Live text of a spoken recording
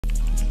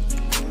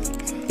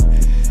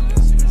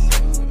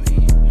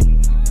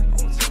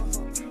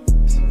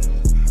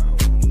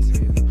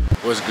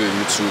What's good,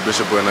 YouTube?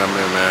 Bishop Boy, man.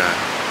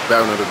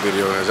 Back with another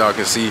video. As y'all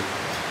can see,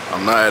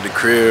 I'm not at the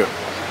crib.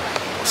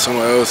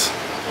 Somewhere else.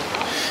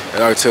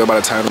 As y'all can tell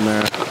by the title,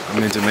 man,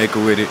 I'm in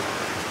Jamaica with it.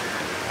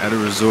 At a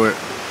resort.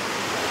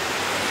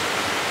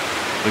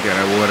 Look at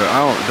that water.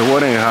 The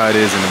water ain't how it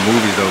is in the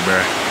movies, though, bro.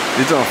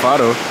 It's on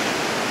photo.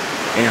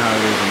 Ain't how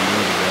it is in the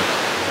movies, bro.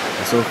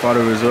 And so far,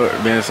 the resort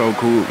being so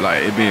cool,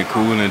 like it being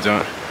cool and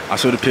junk. I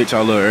showed the picture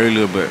a little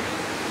earlier, but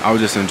I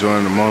was just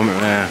enjoying the moment,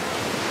 man.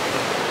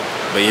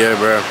 But yeah,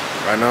 bro.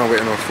 Right now, I'm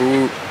waiting on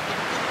food.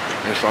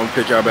 And so I'm gonna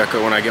pick y'all back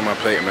up when I get my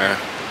plate, man.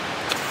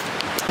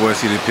 Boy,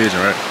 see the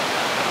pigeon, right?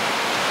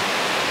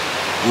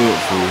 Look,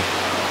 fool.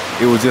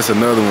 It was just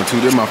another one, too.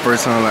 This is my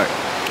first time, like,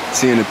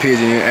 seeing the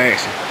pigeon in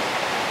action.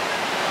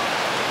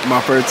 My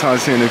first time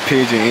seeing the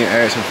pigeon in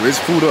action. It's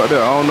food up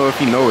there. I don't know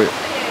if you know it.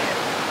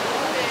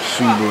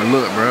 Shoot, bro.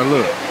 Look, bro.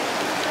 Look.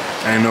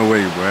 Ain't no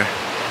way, bro.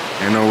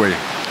 Ain't no way.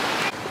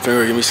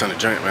 Finna give me something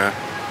to drink, man.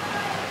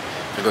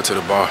 I go to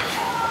the bar.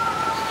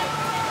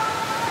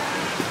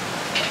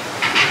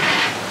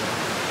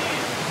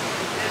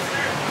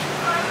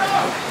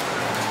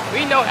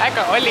 We know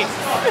alcoholics.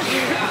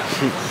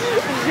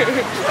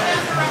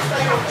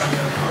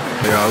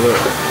 Yeah,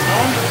 look.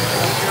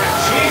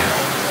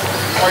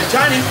 Or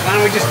Johnny, why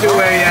don't we just do a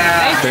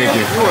thank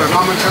you.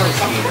 Mama toast.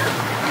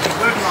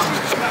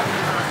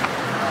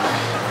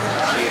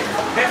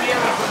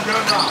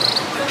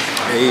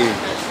 Hey.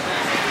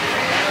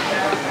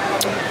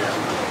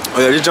 Oh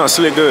yeah, this joint's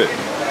slick good.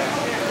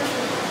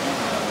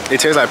 It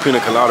tastes like pina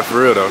colada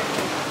for real though.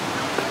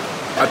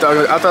 I thought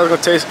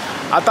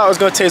it was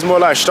gonna taste more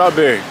like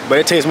strawberry, but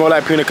it tastes more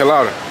like pina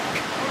colada.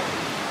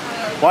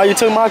 Why you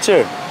took my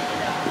chair?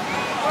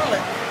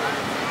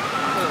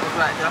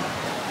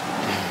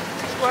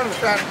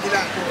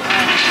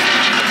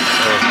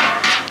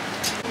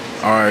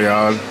 Alright,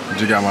 y'all.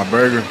 Just got my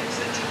burger.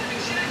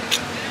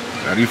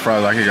 Now these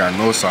fries like it got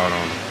no salt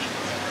on them.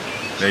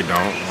 They don't.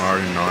 I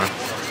already know it.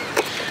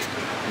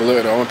 But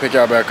look, though, I'm gonna pick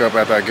y'all back up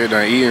after I get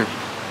done eating.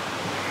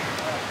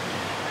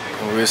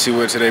 And we'll see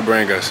what today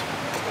bring us.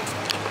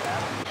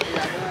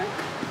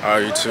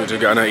 Alright, you two,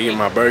 just got done eating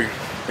my burger.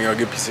 Think I'll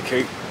get a piece of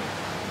cake.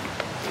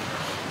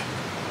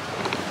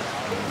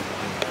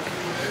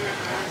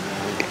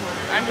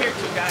 I'm here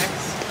too, guys.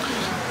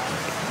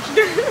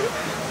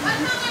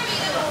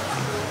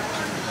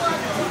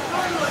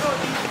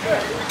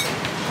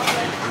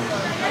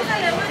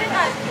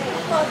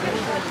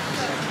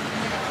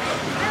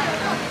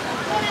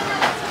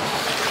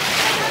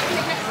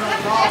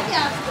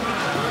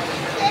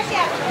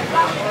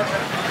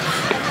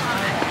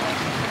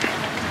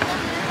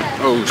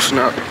 Oh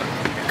snap,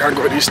 gotta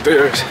go up these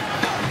stairs.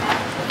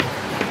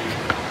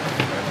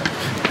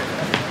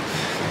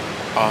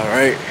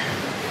 Alright.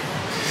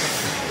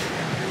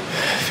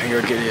 Finna go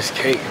get this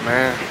cake,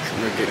 man.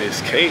 Finna get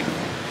this cake.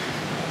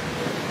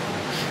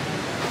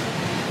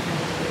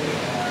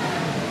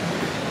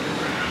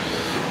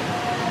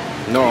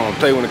 No, I don't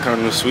play when it comes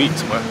to the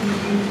sweets, but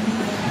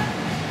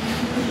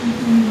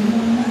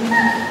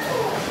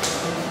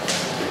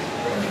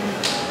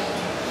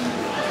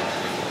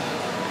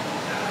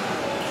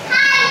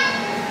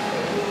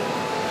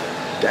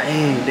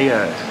dang, they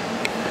got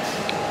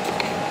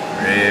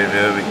red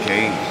velvet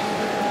cake,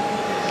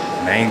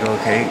 mango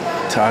cake,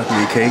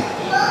 chocolate cake.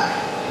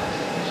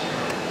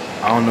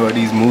 I don't know what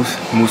these mousse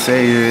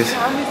is.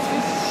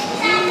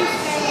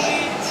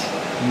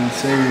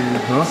 Mousse,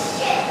 huh?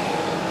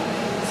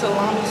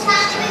 Salami.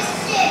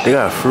 They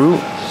got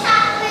fruit.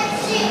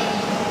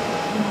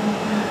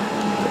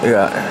 They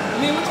got.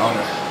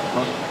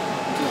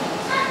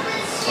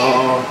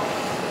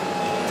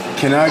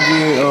 Can I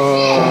get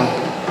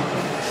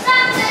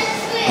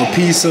a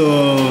piece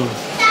of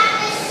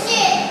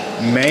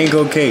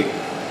mango cake?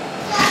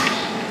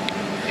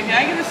 Can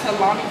I get a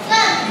salami?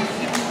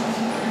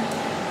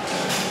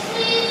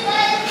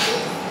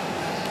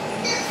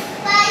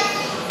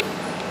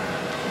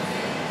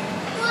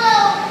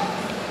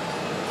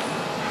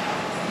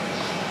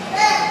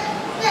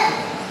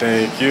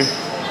 Thank you.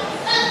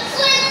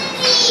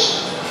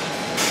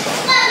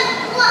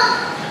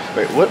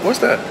 Wait, what's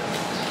that?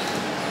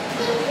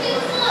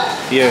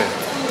 Yeah.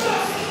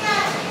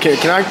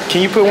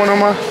 Can you put one on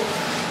my?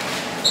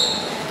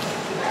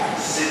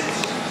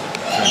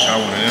 Can I try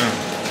one of them?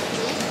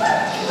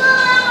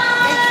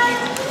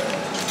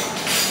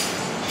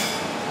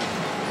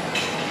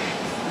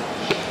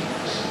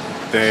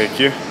 Thank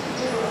you.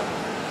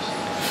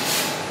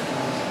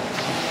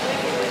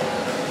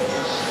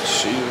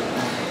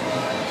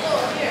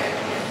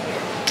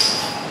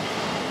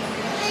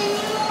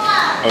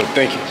 Oh,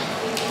 thank you.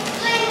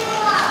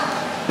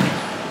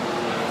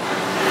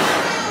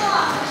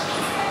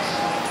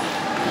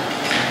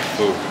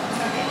 Ooh.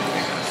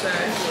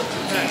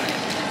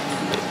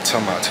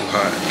 Talking about too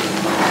hot.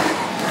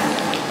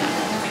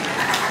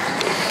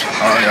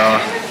 Alright, y'all.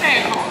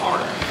 Ain't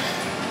hard.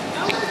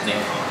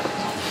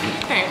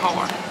 Ain't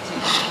hard.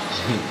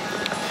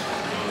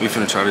 We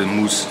finna try this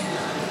mousse.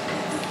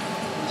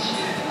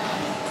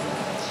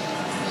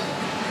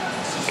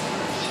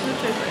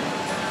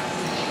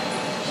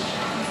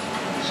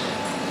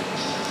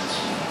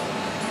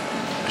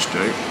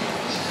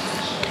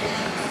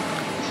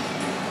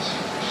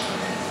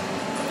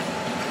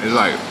 It's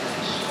like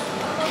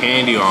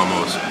candy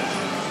almost.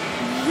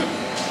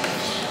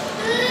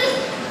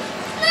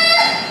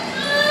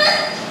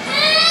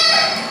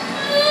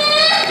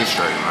 Good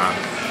straight, man.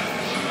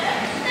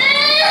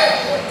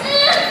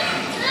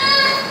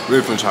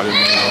 Really finna try this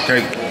mango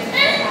cake.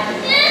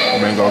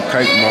 Mango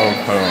cake,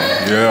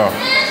 motherfucker. Yeah.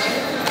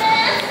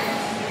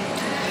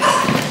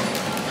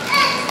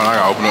 I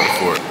gotta open up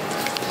for it.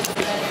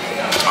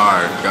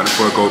 Alright, got the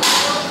fork open.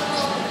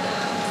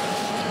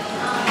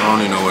 I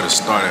don't even know where to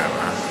start at, man.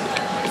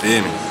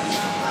 Feel me?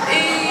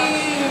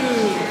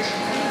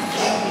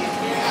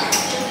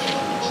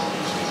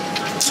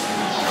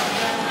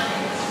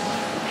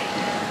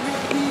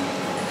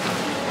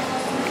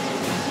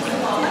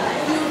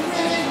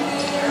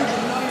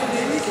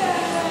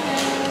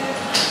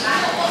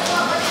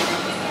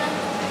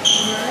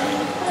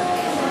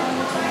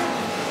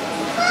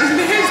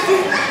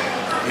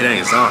 It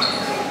ain't soft.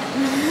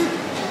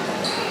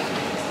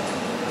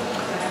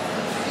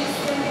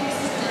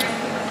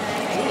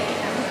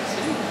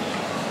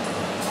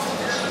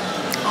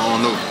 I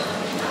don't know.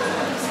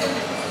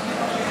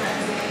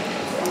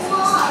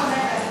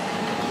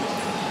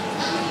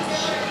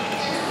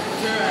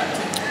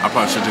 I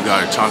probably should have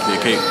got a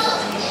chocolate cake.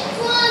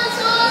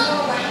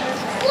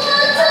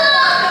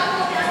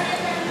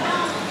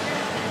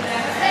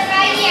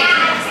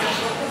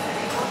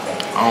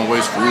 I don't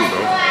waste food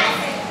though.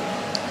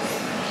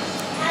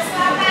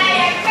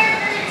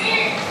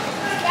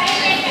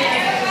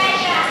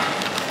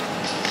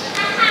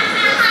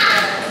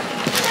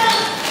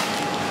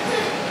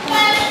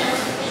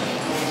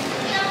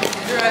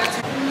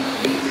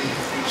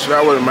 So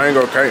that was a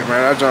mango cake,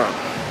 man. I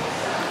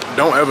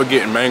don't ever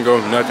get mango,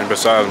 nothing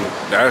besides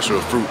the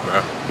actual fruit,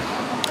 man.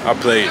 I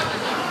played.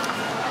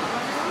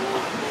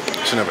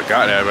 Should never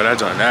got that, but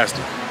that's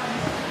nasty.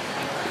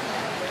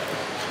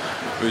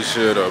 We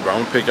should, bro.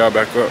 I'm gonna pick y'all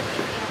back up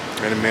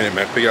in a minute,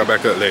 man. Pick y'all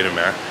back up later,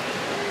 man.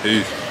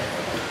 Peace.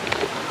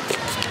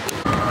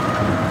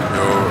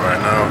 Yo, right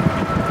now,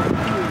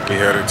 we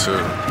headed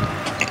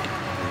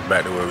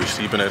back to where we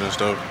sleeping at and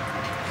stuff.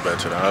 Back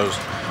to the house.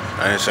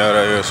 I ain't shout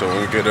out here, so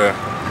when we get there,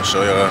 I'll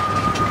show y'all.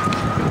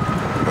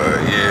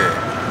 But yeah,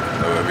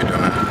 that's what we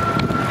doing.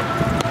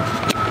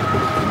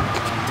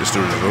 Just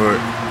through the Lord.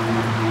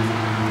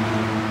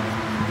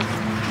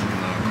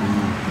 Cool.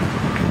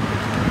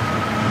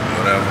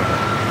 Whatever.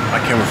 My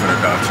camera finna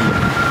die too,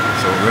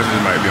 so the rest of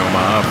it might be on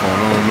my iPhone.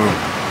 I don't know.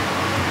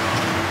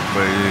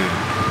 But yeah,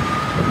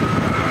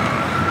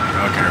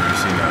 y'all can't really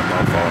see that.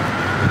 My fault.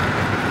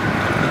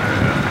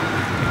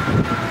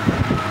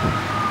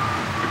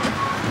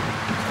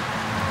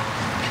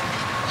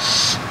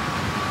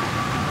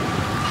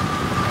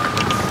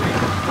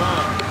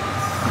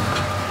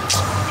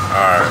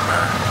 Alright,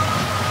 man.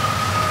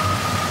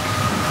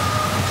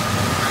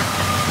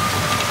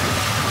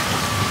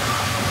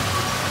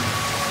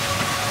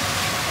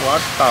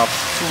 What the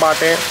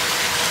button?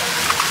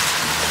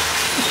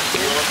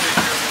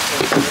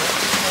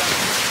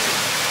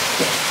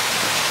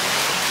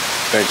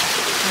 Thank you.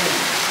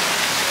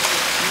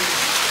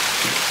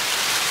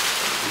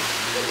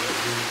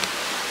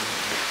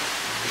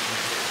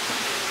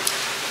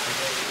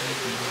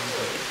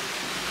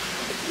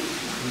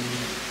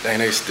 Dang,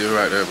 they still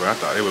right there, bro. I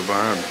thought they were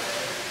behind me.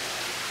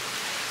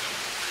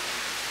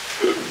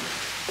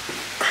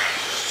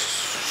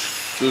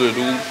 Shoulda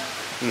do.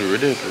 It's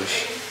ridiculous.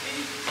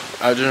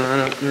 I just ran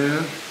up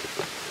here.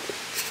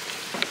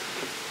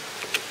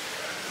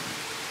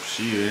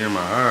 She in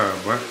my eye,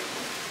 boy.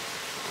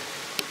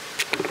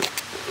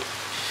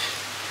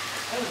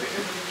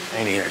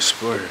 Ain't even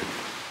exploded.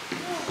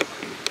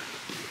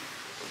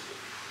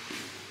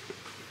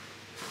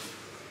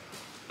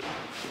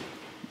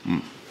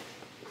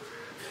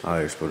 I'll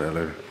explode that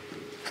later.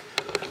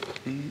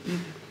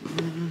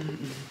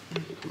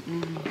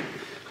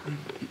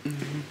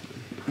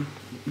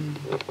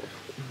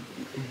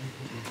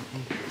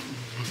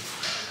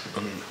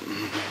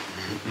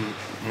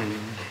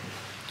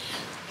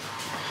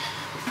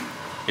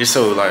 It's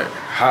so like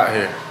hot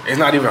here. It's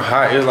not even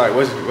hot. It's like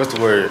what's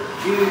the word?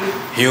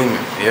 Humid.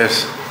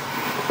 Yes.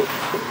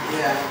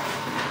 Yeah.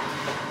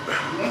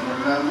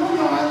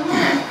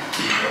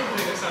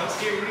 That sounds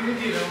scary. You can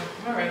do them.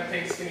 All right,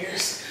 thanks,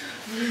 stairs.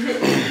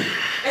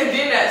 And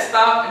then that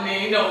stop, and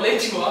then you don't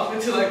let you off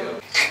until I go.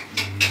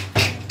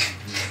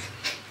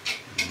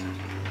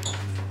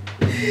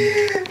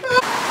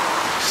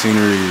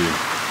 Scenery.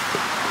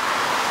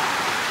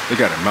 They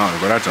got a mountain,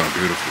 but that's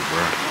beautiful,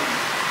 bro.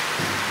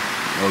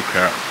 No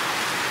cap.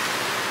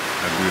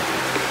 That's beautiful.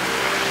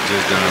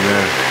 Just down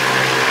there.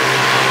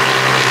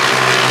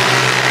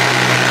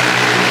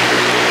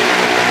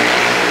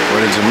 Boy,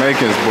 the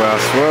Jamaicans, boy, I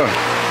swear.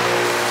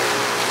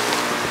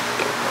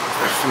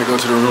 I'm finna go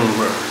to the room,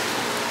 bro.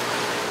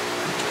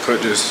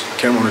 Put this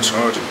camera on the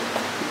charger.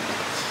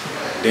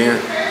 Then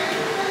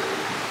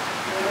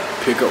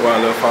pick up where I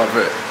left off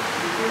at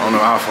on the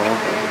iPhone.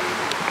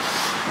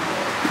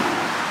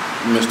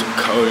 Mr.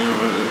 Cody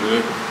over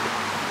there.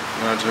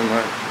 I just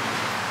might.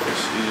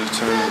 She just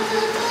turned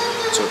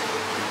to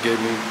give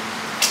me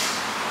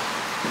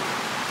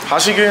How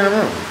she get in the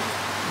room? Look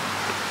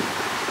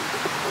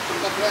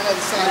at the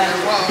other side of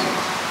the wall.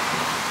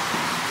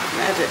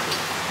 Magic.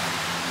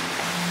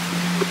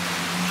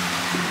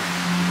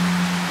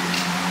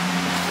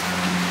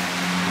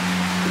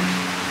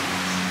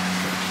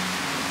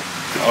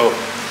 Oh.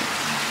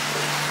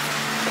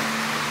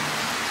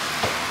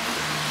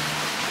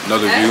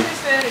 Another view. Ashley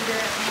said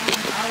that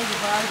I was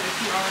advised that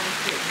she already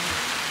fit me.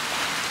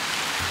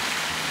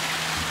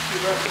 She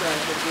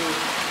recognized the view.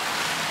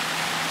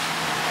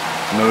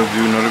 Another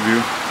view, another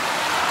view.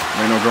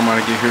 Ain't no grandma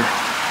to get here.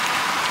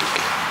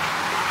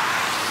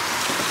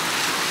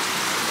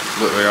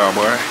 Look at y'all,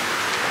 boy.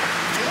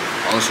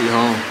 Home sweet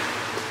home.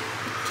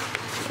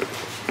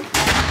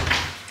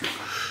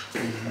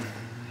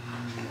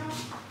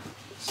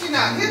 She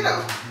not here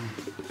though.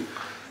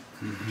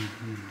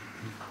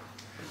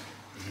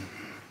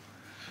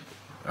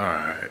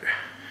 Alright.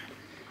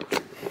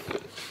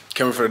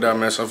 Camera for the dot,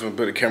 man. So I'm finna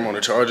put the camera on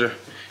the charger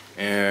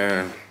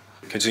and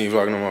continue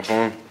vlogging on my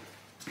phone.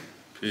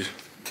 Peace.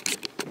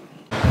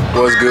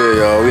 What's good,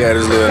 y'all? We had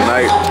this little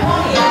night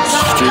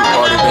street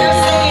party thing.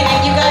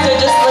 And you guys are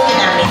just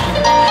looking at me.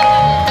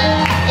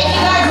 If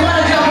you guys want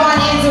to jump on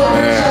into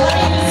it,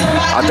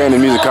 I think the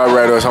music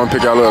copyright us, so I'm gonna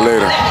pick y'all up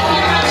later.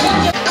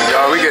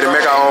 Y'all, we get to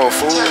make our own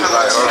food.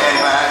 Like, hold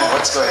on.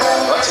 What's going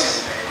on? What is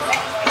it?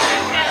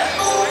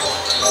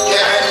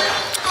 Kevin,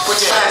 put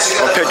your hands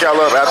together. I'll pick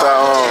y'all up after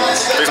I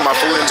fix my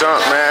food and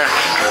junk, man.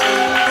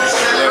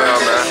 Yeah,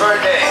 man.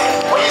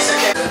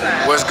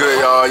 What's good,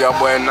 y'all? Y'all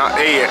boy,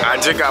 hey, I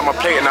just got my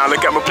plate now.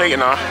 Look at my plate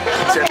now.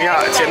 Check me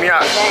out, check me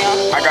out.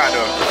 I got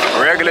the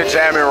regular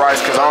jamming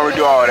rice, cause I don't really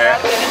do all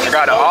that. I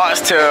got the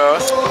oxtail,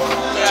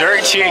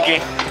 jerk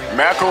chicken,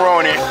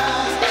 macaroni.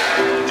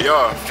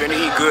 Yo, finna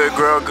eat good,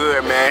 girl,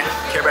 good, man.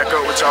 Get back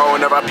up with y'all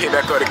whenever I pick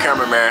back up the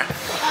camera, man.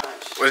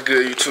 What's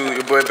good, you two?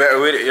 Your boy back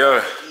with it,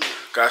 yo.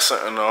 Got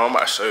something on. I'm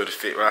about to show you the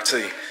fit, but I tell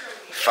you,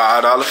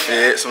 $5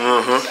 fits.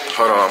 Hold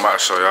on, I'm about to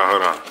show y'all.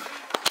 Hold on.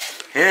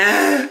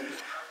 Yeah.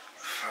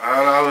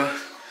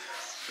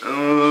 $5.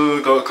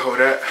 Ooh, go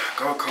Kodak.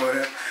 Go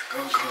Kodak.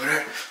 Go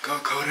Kodak. Go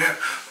Kodak.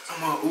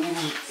 I'm on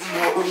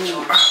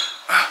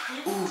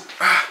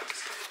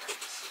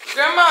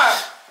Grandma.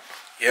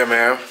 Yeah,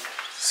 man.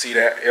 See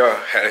that? Yo,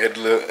 had to hit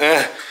the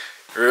little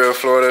real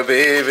Florida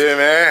baby,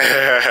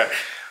 man.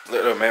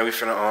 Look though, man, we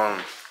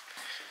finna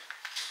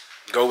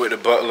go with the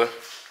butler.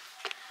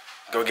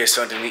 Go get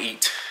something to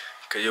eat.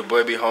 Cause your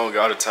boy be hungry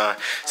all the time.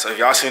 So if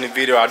y'all seen the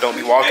video, I don't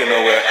be walking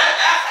nowhere.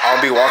 I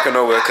don't be walking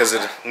nowhere because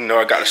of, you know,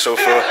 I got the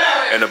chauffeur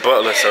and the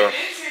butler, so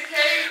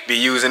be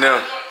using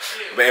them.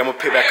 But I'm gonna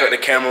pick back up the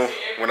camera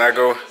when I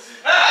go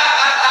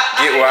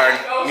get where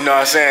I, you know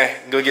what I'm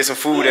saying, go get some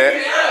food at.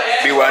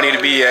 Be where I need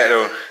to be at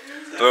though.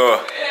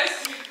 So,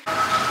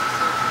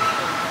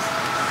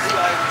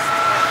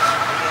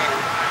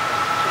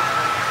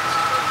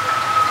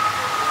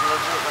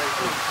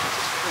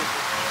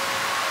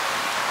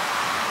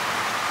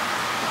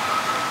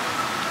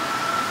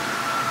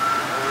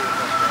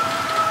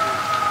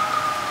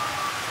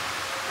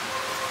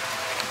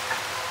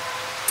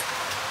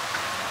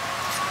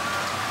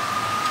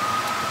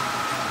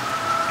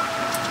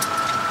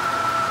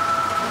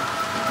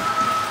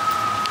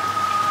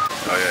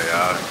 oh yeah,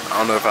 y'all. I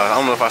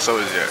don't know if I showed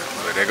this yet,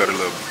 but there go the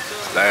little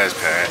splash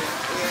pad.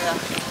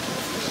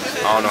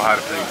 I don't know how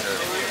to play with that.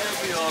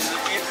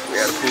 We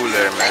got a pool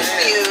there, man.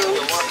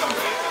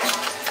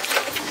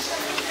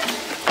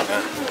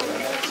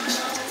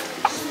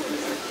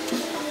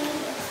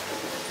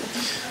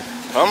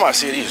 I'm about to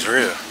see if these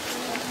real.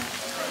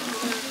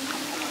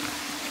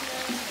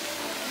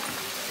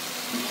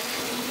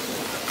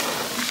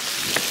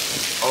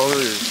 Oh,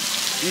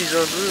 these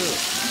are real.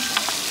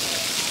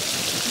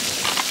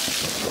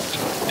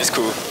 It's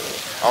cool. I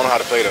don't know how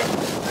to play though.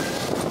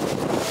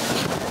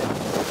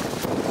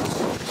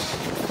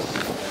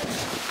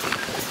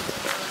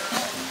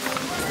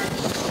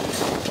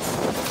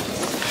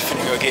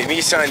 Finna go get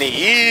me something to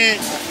eat.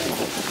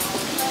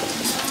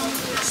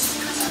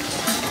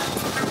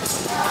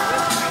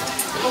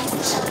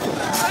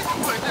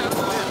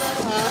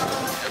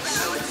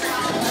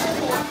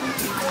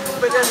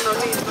 But there's no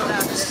need to go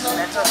down this.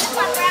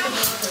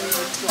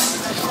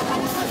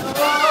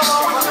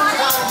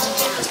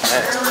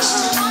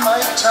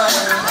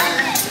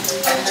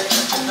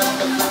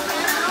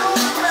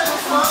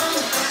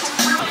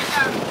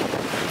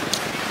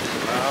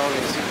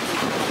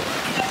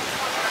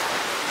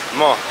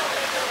 Come on.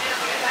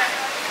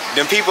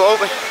 Them people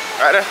open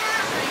right there.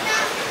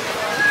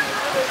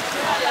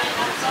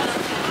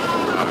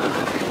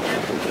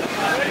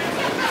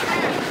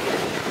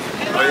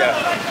 Oh yeah,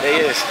 there he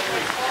is.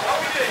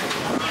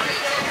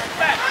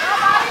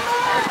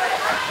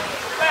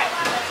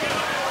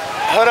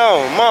 Hold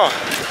on, Mom.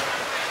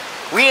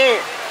 We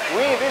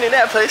ain't been in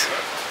that place.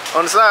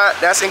 On the side,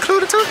 that's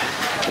included too?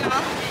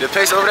 The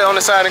place over there on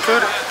the side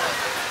included?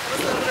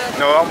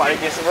 No, I'm about to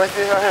get some right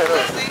there right here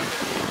though.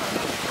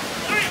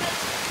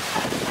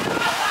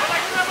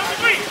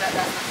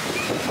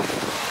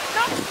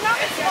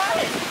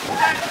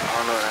 I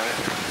don't know, man.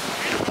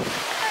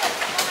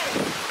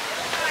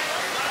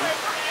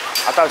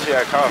 I thought you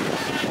had a car.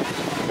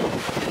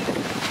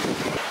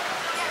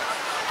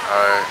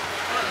 Alright.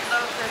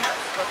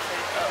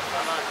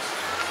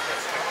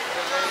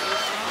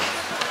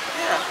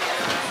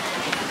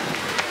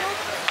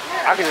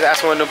 I can just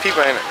ask one of them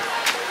people, ain't it?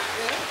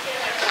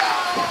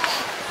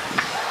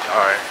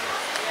 Alright.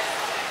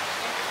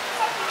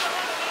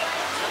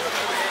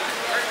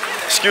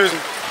 Excuse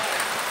me.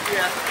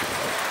 Yeah.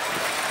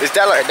 Is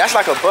that like, that's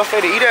like a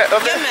buffet to eat at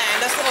up there? Yeah,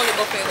 man. That's the only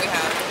buffet we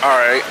have.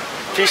 Alright.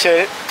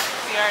 Appreciate it.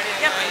 Yeah,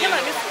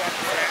 let me see.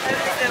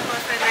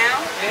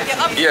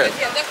 Yeah.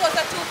 Yeah, they close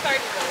at 2:30.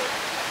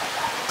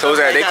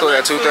 They close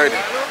at 2:30.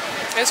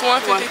 It's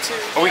 1:52.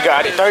 Oh, we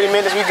got it. 30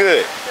 minutes, we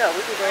good. Yeah, we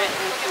can go ahead and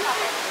see.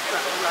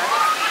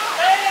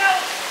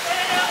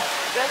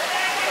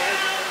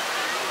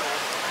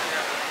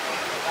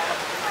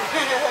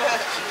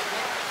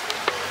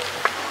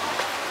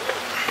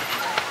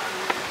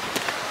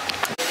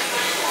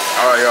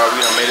 Alright, y'all,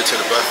 we done made it to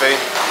the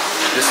buffet.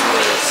 This is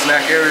the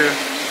snack area,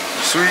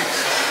 the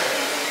sweets.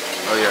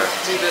 Oh yeah.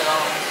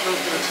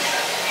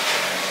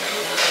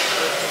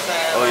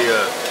 Oh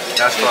yeah,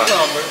 that's fun.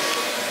 Dang.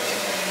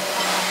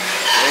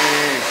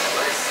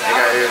 They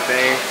got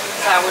everything.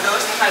 I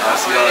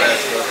see all that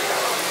stuff.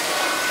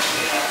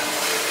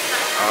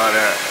 All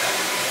that.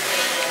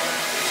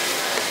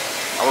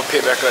 I'm gonna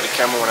pick back up the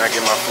camera when I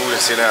get my food and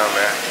sit down,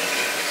 man.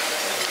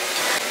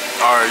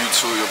 Alright,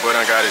 YouTube, your boy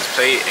done got his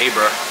plate. Hey,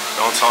 bro,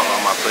 don't talk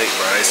on my plate,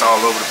 bro. It's all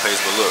over the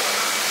place, but look.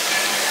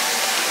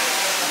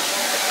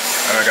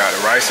 I got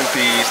the rice and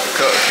peas, the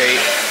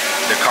cupcake,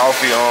 the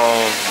coffee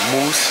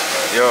mousse,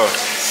 yo,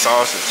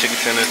 sauce and chicken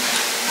tenders.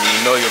 And you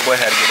know your boy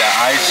had to get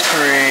that ice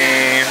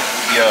cream,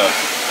 yeah.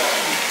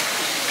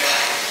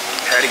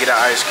 Had to get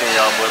that ice cream,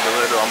 y'all, boy.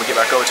 But look, I'm gonna get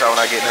back over to y'all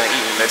when I get done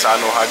eating. Let y'all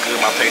know how good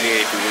my plate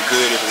is. If it was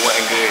good, if it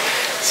wasn't good.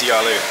 See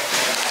y'all later.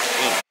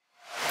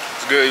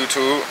 It's good,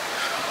 YouTube.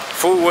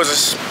 Food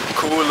was a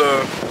cool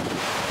little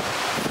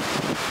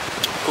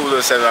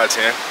 7 out of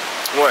 10.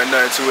 Wasn't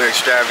nothing too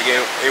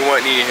extravagant. It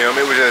wasn't eating him.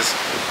 It was just,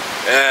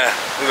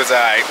 it was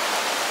alright.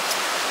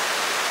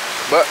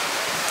 But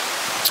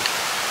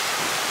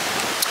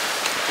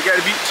we got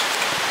the beach.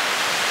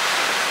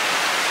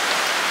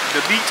 The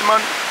beach,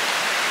 man.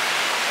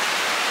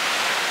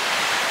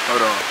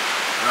 Hold on.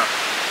 No.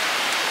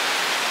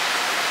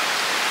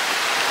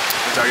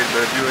 Let's try to get a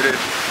better view of this.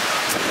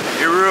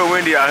 It's real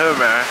windy out here,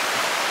 man.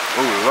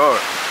 Oh Lord.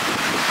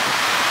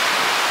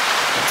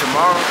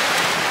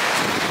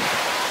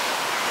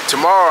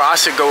 Tomorrow I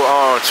should go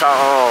try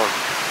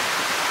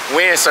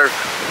windsurfing.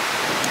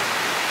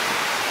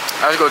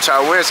 I should go try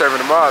windsurfing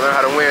tomorrow, learn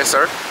how to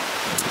windsurf.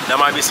 That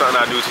might be something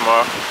I do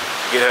tomorrow.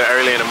 Get here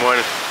early in the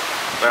morning,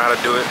 learn how to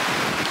do it.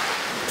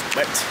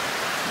 But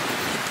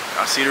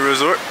I see the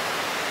resort.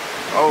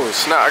 Oh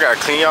snap, I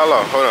gotta clean y'all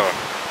off. Hold on.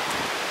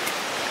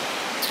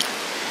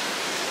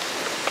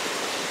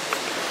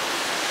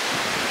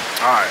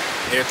 Alright,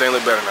 everything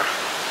look better now.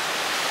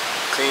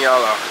 Clean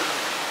y'all off.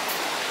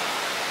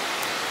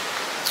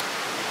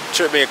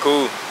 Trip being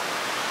cool.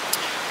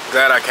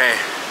 Glad I came.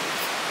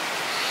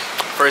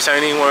 First time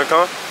I didn't want to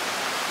come.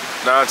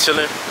 Now I'm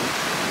chilling.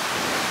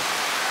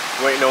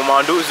 Waiting on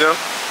my dudes them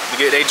to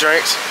get their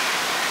drinks.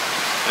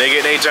 When they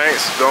get their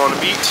drinks, go on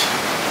the beach.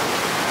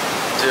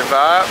 Just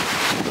vibe.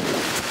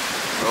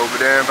 Over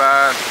there and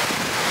vibe.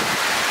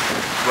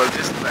 But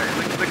just like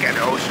look at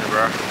the ocean,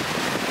 bro.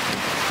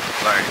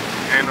 Like,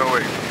 ain't no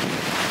way.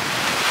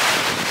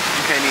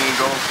 You can't even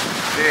go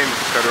there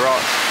because of the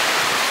rocks.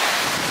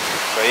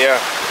 But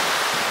yeah.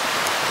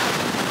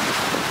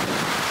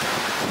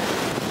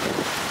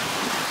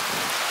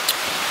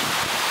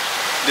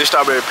 This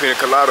strawberry pina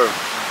colada,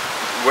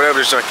 whatever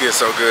this junk is,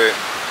 so good.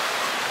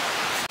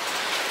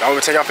 Y'all want me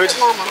to take y'all pictures?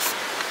 Mama.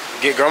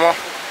 Get grandma?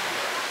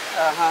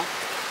 Uh-huh.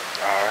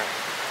 Alright.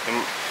 Let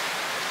me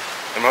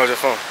hold your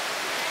phone.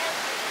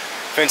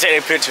 Finna take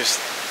their pictures.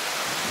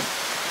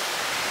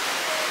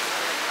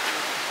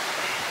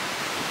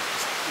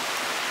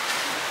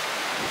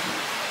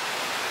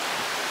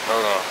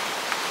 Hold on.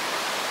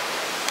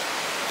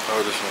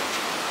 Hold this one.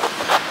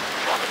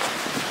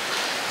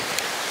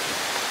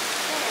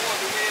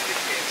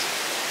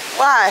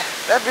 Why?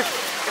 That'd be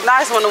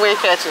nice when the wind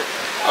catch it.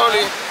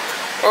 Holy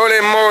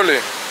moly.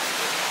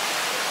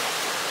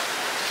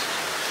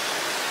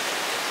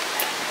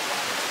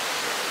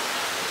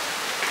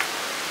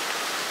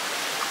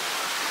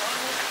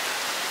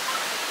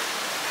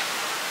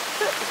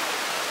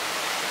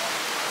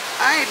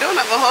 I ain't doing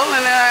nothing but holding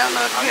it. I don't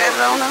know if you had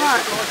it on or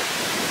not.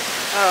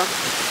 Oh.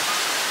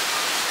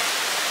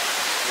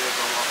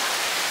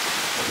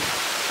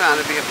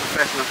 Trying to be a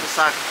professional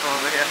photographer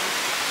over here.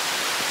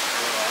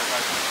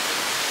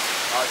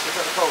 Alright, check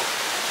out the pole.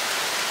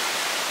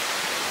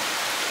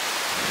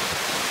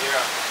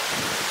 Yeah.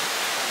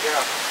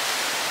 Yeah.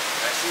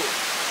 That's it.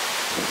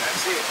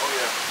 That's it. Oh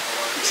yeah.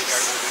 Hold on.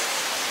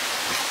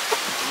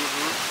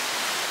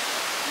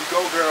 You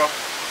go, girl.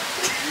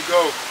 You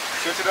go.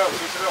 Switch it up.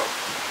 Switch it up.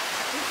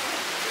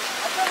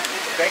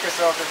 Think of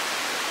something.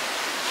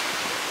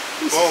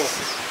 Boom.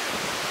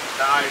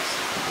 Nice.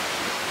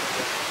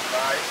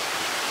 Nice.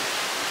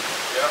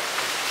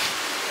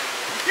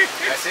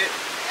 That's it?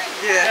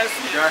 Yeah.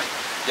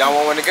 Y'all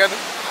want one together?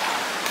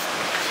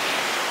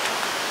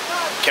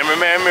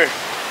 Cameraman, mirror.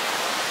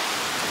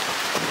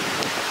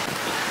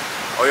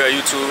 Oh yeah,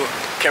 YouTube.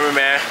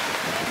 Cameraman.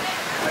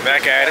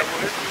 Back at it.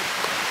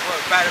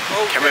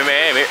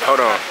 Cameraman, hold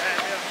on.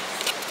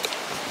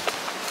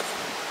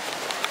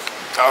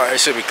 Oh, it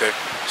should be clear.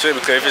 Should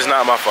be clear if it's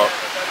not my fault.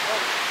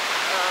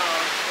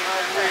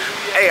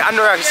 Hey, I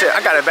know I said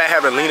I got a bad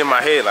habit of leaning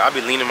my head. Like I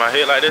be leaning my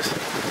head like this.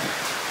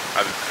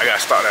 I gotta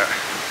stop that.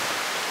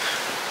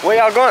 Where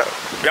y'all going?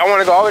 Y'all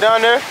wanna go all the way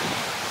down there?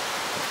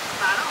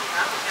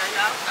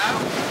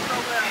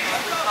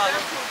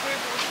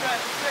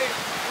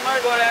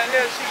 Might go down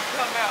there, she can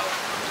come out.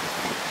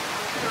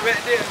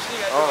 Right there, she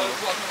got to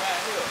walk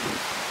around here.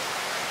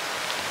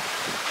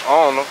 I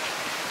don't know.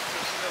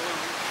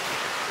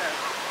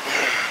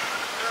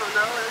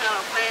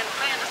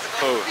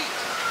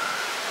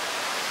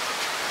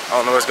 I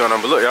don't know what's going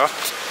on, but look, y'all.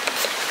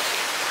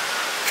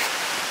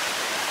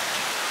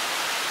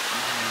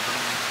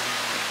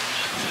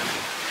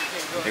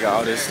 They got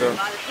all this stuff.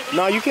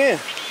 No, you can.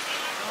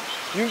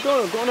 You can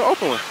go in the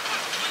open one.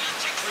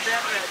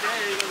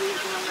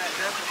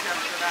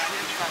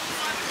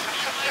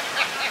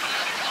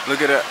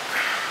 Look at that.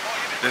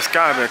 The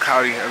sky been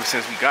cloudy ever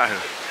since we got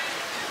here.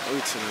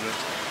 Wait till minute.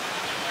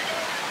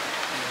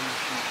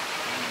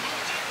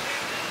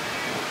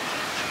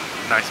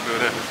 Nice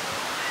building.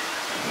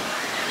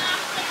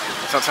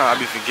 Sometimes I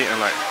be forgetting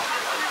like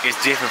it's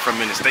different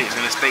from in the States.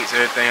 In the States,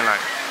 everything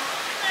like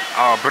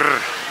oh brr.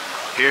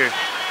 Here,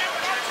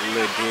 a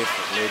little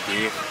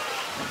different,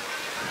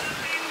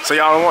 So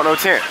y'all don't want no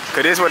tent,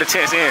 cause this is where the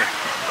tent's in,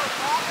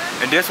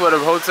 and this where the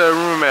hotel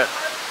room at.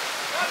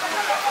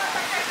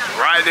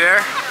 Right there.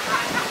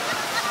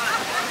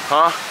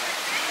 Huh?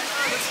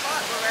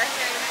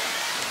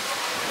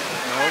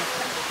 No.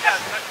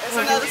 It's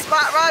another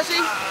spot, Raji?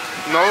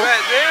 No.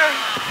 Right there.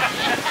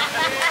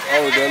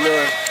 Oh, that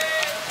little.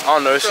 I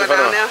don't know. Hold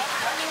on.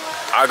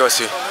 I'll go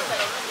see.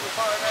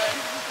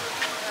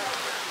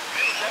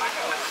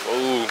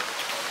 Ooh.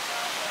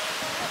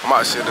 I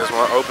might see this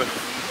one open.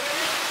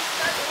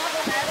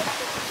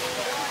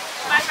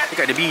 Look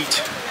at the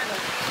beach.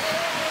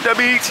 The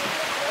beach.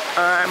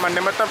 My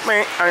name is the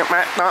beach. I'm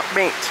at the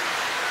beach.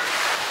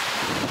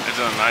 It's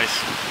so nice.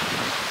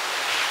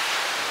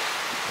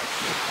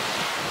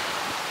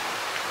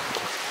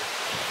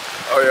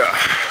 Oh yeah.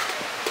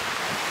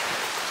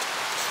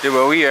 This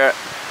where we at.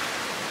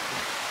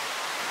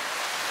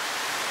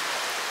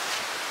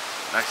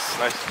 Nice.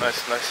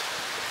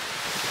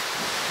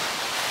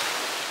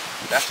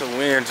 That's a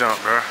wind jump,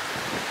 bro.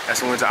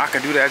 That's a wind jump. I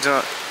can do that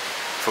jump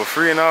for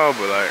free and all,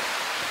 but like,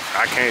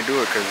 I can't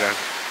do it because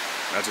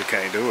I just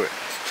can't do it.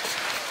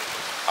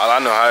 All I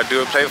know how to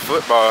do is play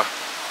football.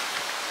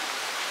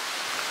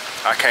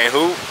 I can't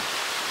hoop,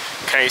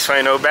 can't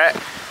swing no bat.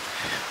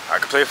 I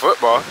can play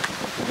football.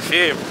 You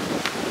feel me?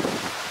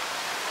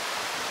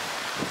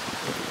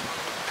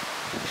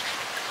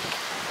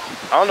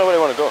 I don't know where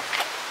they want to go.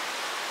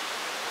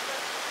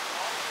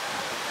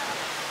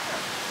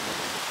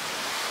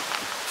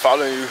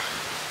 Following you.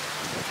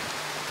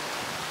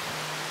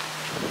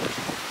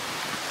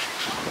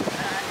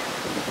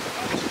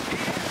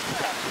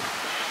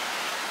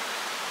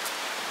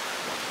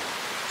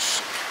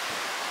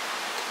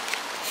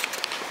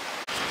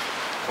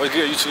 What's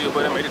good, YouTube? Your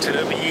buddy made it to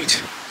the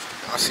beach.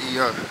 I see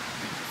y'all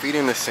feet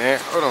in the sand.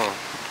 Hold on.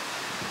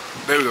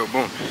 There we go.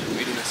 Boom.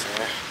 Feet in the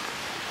sand.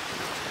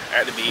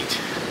 At the beach.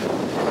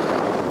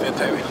 Then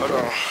play me. Hold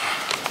on.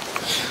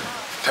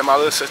 Play my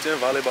little sister in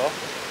volleyball.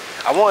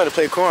 I wanted to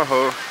play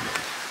cornhole,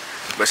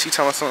 but she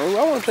told me something.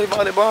 I want to play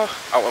volleyball.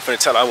 I wasn't finna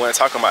tell her I wasn't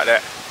talking about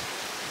that.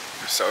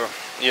 So,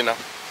 you know,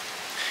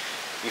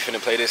 we finna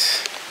play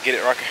this. Get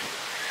it rocking.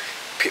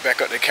 Pick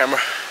back up the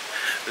camera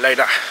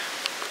later.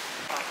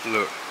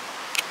 Look.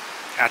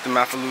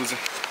 Aftermath of losing.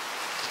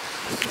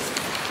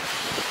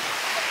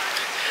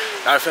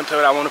 Now I finna play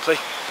what I want to play.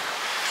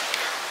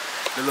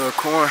 The little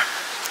corn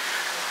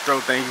throw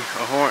thingy,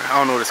 a horn. I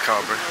don't know what it's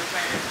called, bro.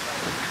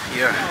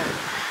 Yeah,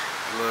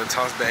 a little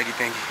toss baggy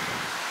thingy.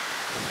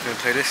 Finna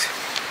play this.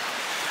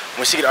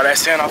 When she get all that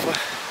sand off her.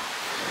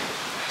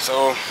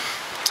 So,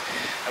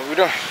 and we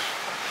done.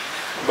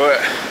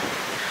 But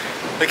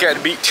look at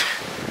the beach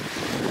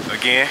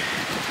again.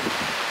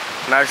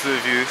 Nice little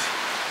views.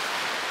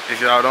 If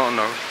y'all don't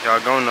know,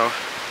 y'all gonna know.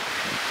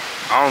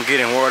 I don't get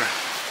in water.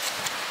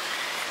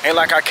 Ain't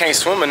like I can't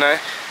swim or nothing,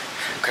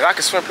 cause I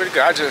can swim pretty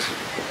good. I just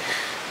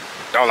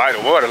don't like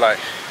the water. Like,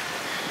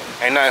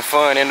 ain't nothing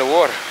fun in the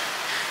water.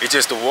 It's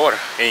just the water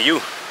and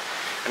you.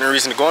 And the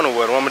reason to go in the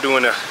water, what I'm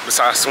doing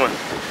besides swim.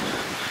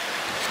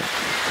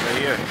 But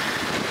yeah,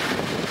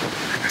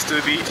 that's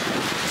the beach.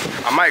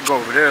 I might go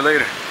over there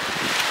later.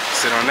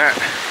 Sit on that.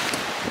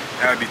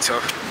 That'd be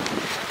tough.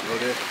 Go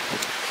there.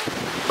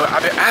 But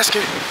I've been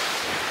asking,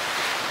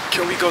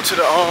 can we go to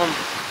the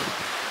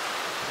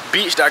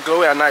beach that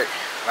glow at night?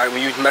 Like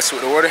when you mess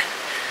with the water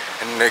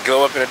and they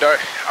glow up in the dark.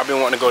 I've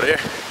been wanting to go there.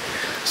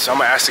 So I'm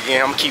gonna ask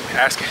again. I'm gonna keep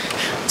asking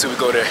until we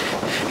go there.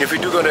 And if we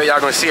do go there, y'all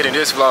gonna see it in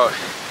this vlog.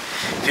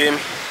 Feel me?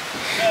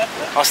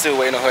 I'm still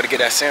waiting on her to get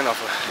that sand off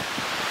her.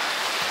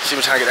 She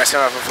been trying to get that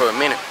sand off her for a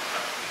minute.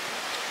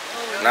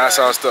 Now it's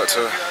all stuck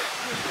to her.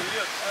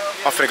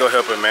 I'm finna go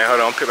help her, man. Hold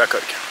on, I'm pick back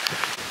up the camera.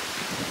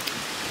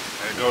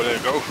 Let it go, let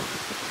it go.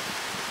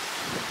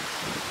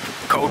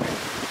 Kobe.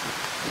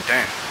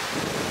 Damn.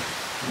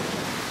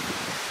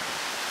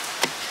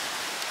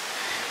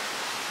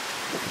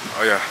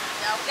 Oh yeah.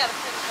 Yeah, we gotta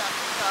finish off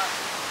the top.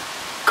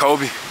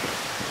 Kobe.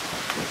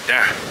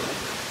 Damn.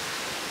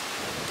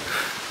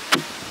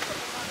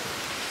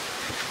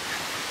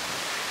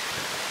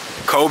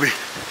 Kobe.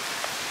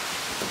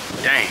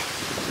 Dang.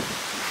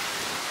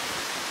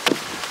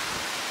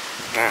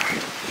 Damn.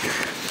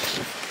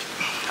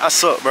 I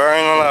suck, bro. I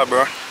ain't gonna lie,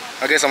 bro.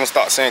 I guess I'm gonna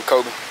start saying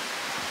Kobe.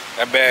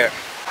 That bad.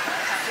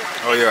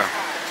 Oh yeah.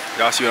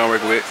 Y'all see what I'm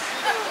working with?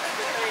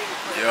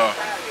 Yeah.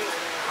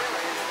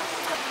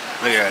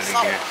 Look at it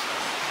again.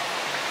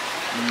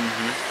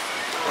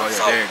 Oh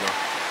yeah, there you go.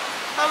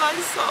 I like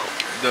salt.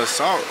 The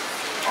salt.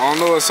 I don't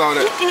know what salt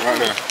that right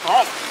there.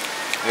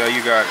 Yeah,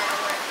 you got it.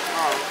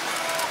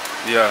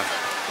 Yeah,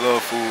 little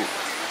food.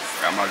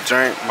 Got my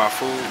drink, my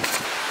food.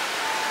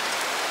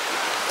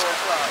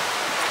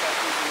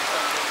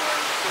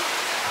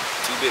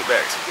 2 big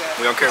bags.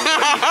 We don't care if we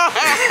gonna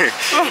eat.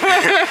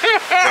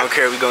 We don't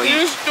care if we gonna eat.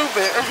 You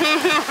stupid.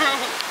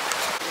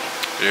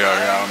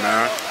 Yeah,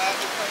 man.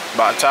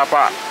 About to top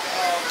out.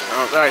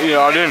 You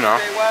know, I didn't know.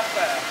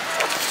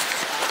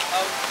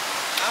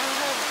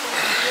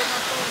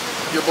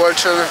 Your boy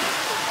chilling,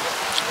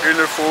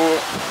 eating the food,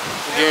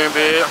 getting in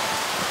bed.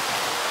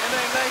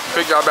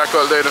 Pick y'all back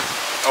up later.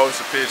 Oh, it's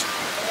a pigeon.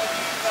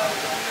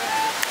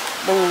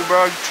 Move,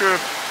 bro, you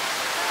tripping.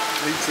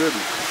 He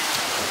tripping.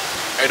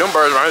 Hey, them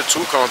birds around here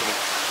too comfortable.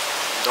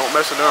 Don't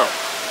mess with them.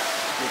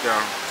 Get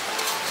down.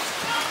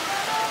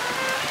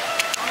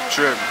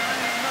 Tripping.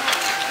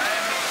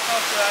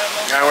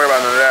 I ain't worry about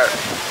none of that.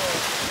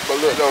 But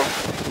look though,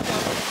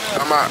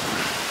 I'm out.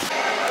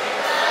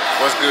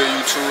 What's good,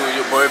 YouTube?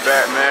 Your boy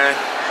back, man.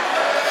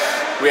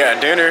 We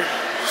at dinner,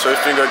 so we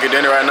finna go get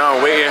dinner right now.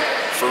 I'm waiting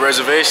for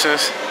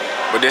reservations,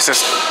 but this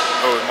is,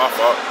 oh, it's my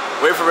fault.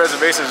 Wait for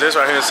reservations, this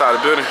right here inside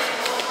the building.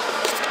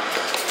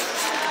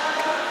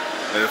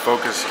 Let it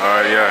focus. All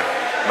right, yeah.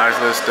 Nice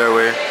little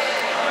stairway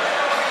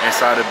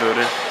inside the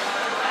building.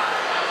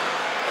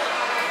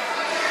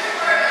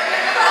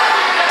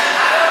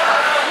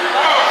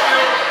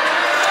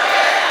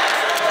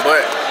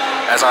 But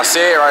as I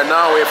said, right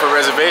now, wait for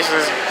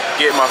reservations,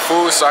 get my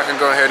food so I can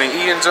go ahead and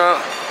eat and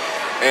jump.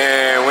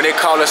 And when they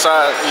call us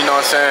out, you know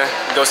what I'm saying,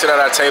 go sit at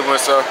our table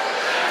and stuff,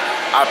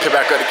 I'll pick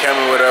back up the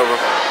camera or whatever,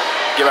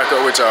 get back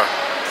up with y'all.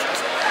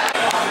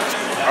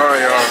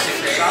 Alright, y'all,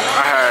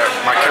 I had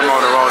my camera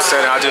on the wrong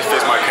setting. I just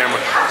fixed my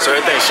camera, so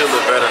everything should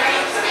look better.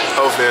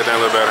 Hopefully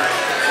everything look better.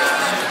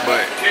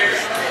 But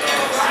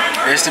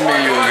it's the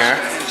menu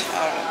again.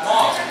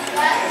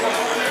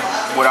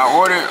 What I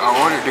ordered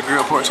the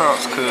grilled pork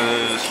chops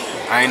because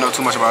I ain't know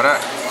too much about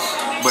that.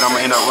 But I'm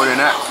gonna end up ordering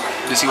that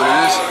to see what it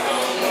is.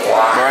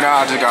 But right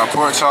now I just got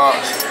pork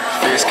chops,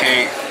 fish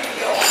cake,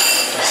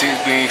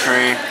 6 bean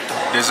cream.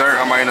 Dessert,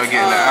 I might end up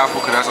getting the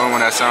apple because that's the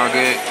only one that sounds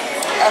good.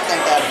 I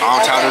think that'd be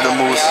On top of the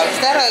mousse. Is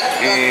that a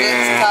good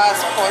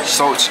size portion?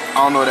 Soch,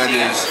 I don't know what that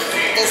is.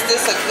 Is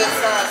this a good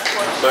size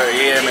portion? But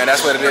yeah, man,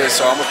 that's what it is.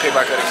 So I'm gonna pick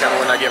back up the camera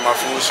when I get my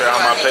food, show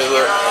how my plate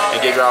look, and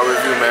give y'all a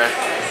review, man.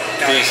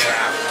 Peace.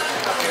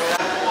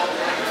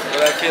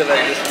 I feel like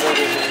this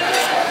movie.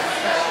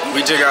 We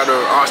just got the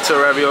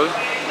oxtail ravioli.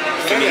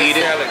 Can you eat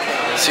it?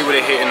 See what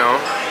they hitting on.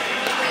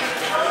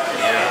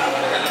 Yeah.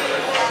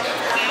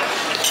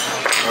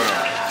 Hold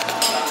on.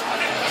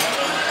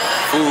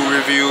 Food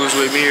reviews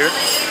with me here.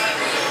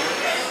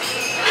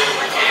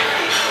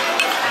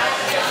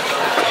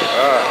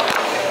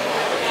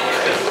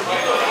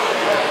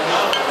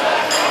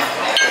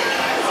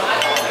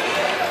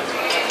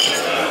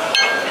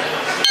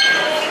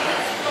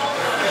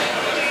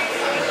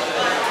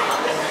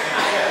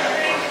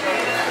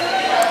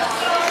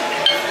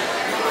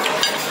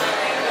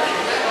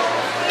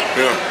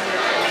 Yeah,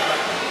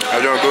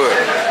 I'm doing good.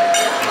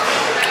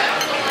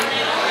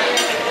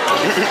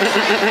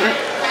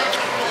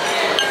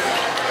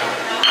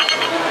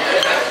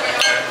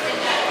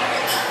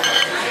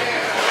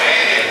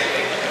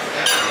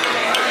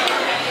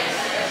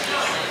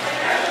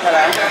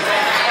 Hello.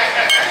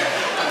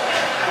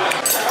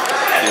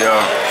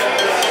 Yeah.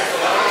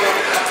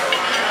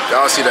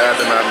 Y'all see the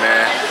aftermath,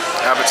 man.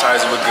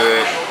 Appetizer look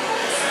good.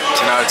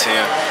 10 out of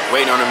 10.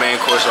 Waiting on the main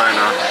course right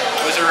now.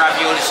 What's your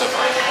ravioli so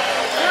far?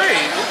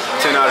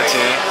 10 out of 10.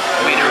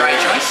 Made the right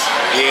choice?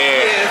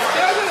 Yeah.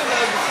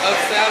 Of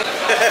salad.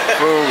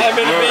 Boom. How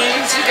many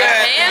beans you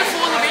got? A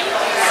handful of beans.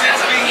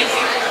 6 beans.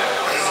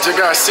 Just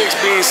got 6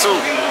 bean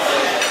soup.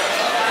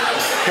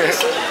 Had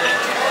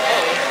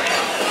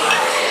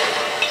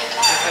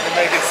to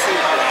make it soup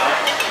now.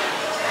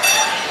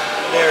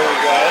 There we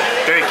go.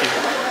 Thank you.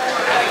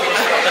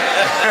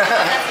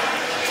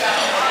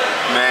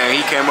 Man,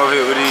 he came over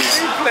here with these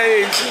He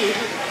played too.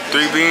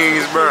 3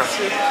 beans, bro.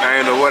 I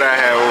ain't know what I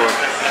had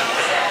ordered.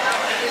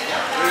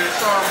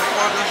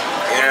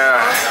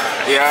 Yeah.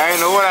 Yeah, I ain't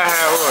know what I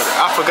had ordered.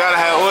 I forgot I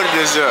had ordered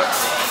this up.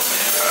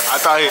 I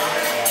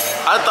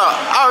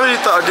really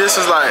thought this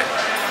was like,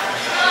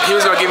 he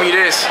was gonna give me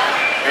this,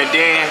 and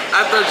then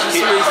I thought you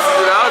switched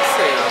it out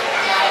sale.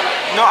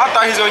 no, I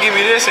thought he was gonna give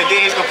me this, and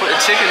then he's gonna put the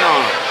chicken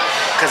on,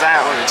 cause I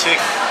had ordered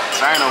chicken,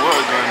 so I didn't know what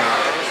was going on.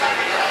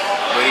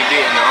 But he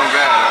didn't. No, I'm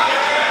glad though.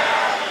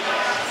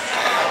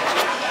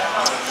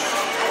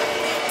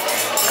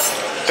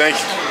 Thank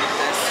you.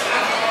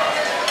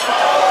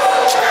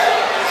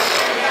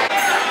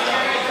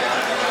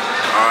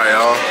 All right,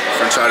 y'all.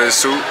 Gonna try this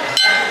soup.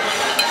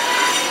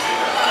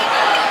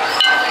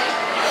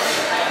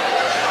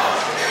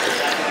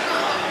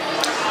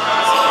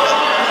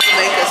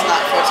 Jamaica's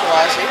not for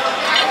Tawashi.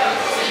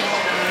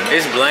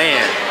 It's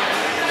bland.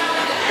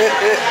 No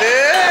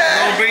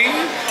bean? No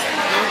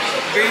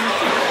bean?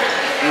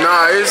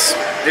 Nah, it's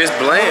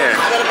bland.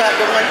 What about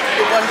the one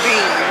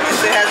bean?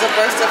 It has a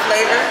burst of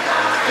flavor?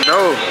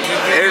 No,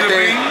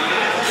 everything.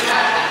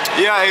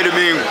 Yeah, I ate a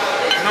bean.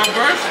 No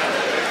burst?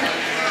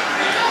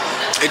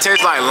 It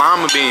tastes like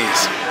llama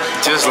beans.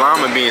 Just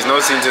llama beans. No,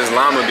 see, just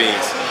llama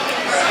beans.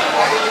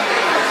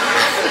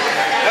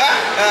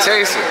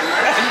 Taste it.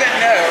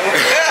 No.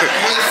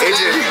 It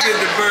just, You get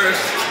the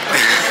burst.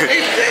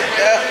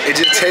 it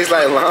just tastes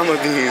like llama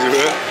beans,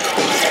 bro.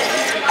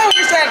 I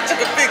wish I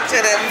took a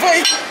picture of that boy.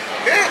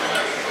 He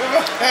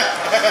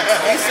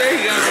said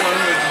he got one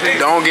of his big.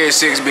 Don't get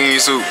 6 bean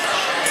soup.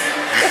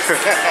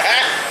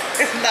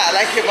 It's not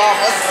like your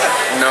mama's.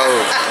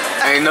 No,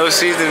 ain't no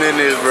seasoning in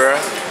this, bro.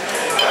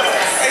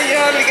 And you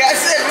only got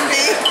 7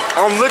 beans.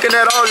 I'm looking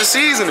at all the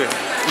seasoning.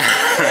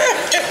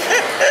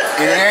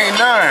 It ain't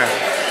none.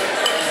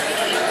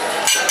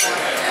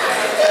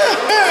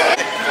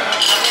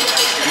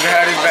 You can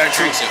have this back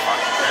treat.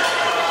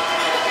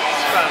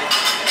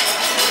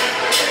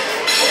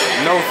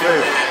 No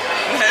flavor.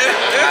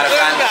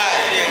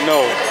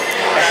 No.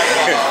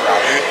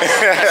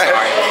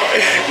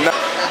 No.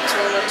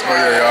 Oh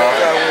yeah, y'all.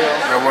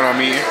 That's what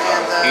I'm eating.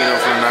 Eating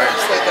for the night.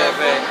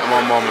 I'm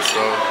on mama's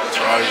stuff,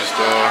 Taraji's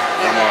stuff,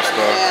 grandma's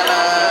stuff.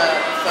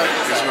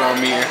 This is what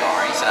I'm eating. I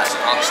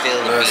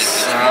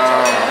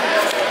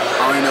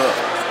don't know.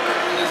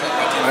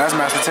 Oh, that's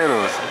mashed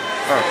potatoes.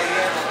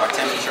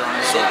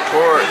 So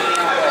pork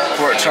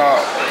chop,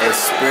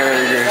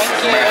 asparagus,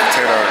 mashed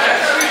potatoes.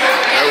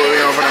 That's what we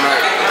on for the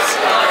night.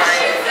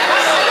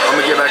 I'm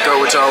gonna get back up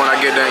with y'all when I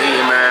get done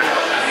eating, man.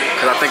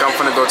 Cause I think I'm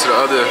finna go to the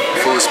other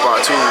food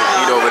spot too,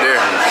 eat over there.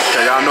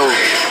 Cause y'all know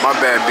my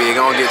bad big, I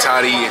don't get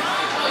tired of eating.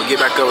 We'll get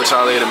back up with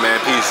y'all later, man.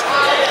 Peace.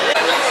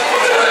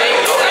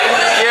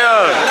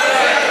 Yeah.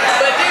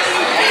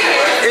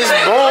 It's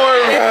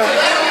boring, bro.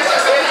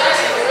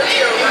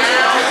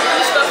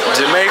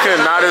 Jamaica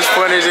not as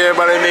fun as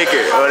everybody make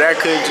it. Oh, that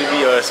could just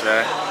be us,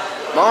 man. I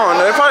don't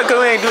know. It probably cause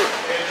we ain't do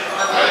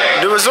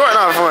the resort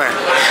not fun.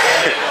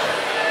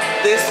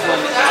 This one.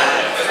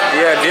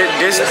 Yeah,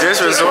 this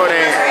resort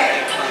ain't.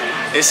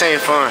 This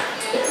ain't fun.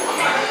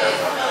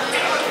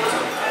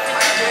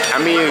 I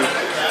mean,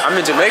 I'm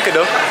in Jamaica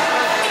though.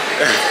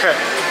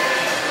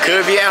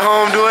 Could be at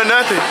home doing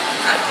nothing.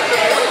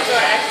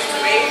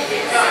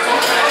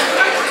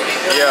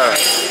 Yeah.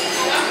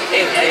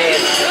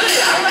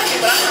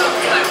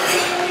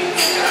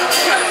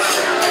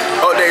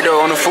 Update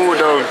though on the food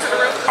though.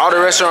 All the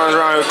restaurants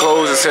around here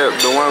closed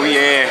except the one we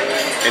in,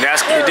 and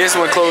this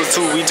one closed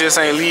too. We just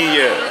ain't leave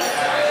yet.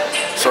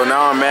 So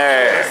now I'm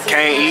mad.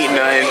 Can't eat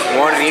nothing.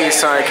 Wanted to eat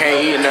something, can't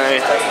eat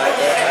nothing.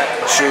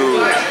 Shoot.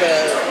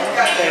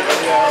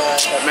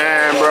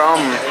 Man, bro,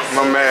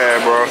 I'm mad,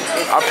 bro.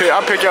 I'll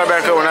pick y'all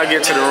back up when I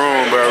get to the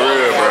room, bro.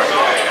 Real, bro.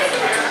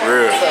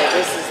 Real.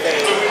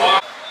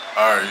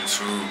 Alright,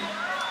 YouTube.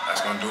 That's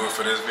gonna do it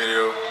for this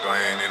video. Go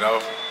ahead and end it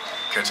off.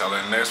 Catch y'all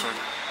in the next one.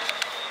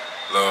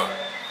 Love.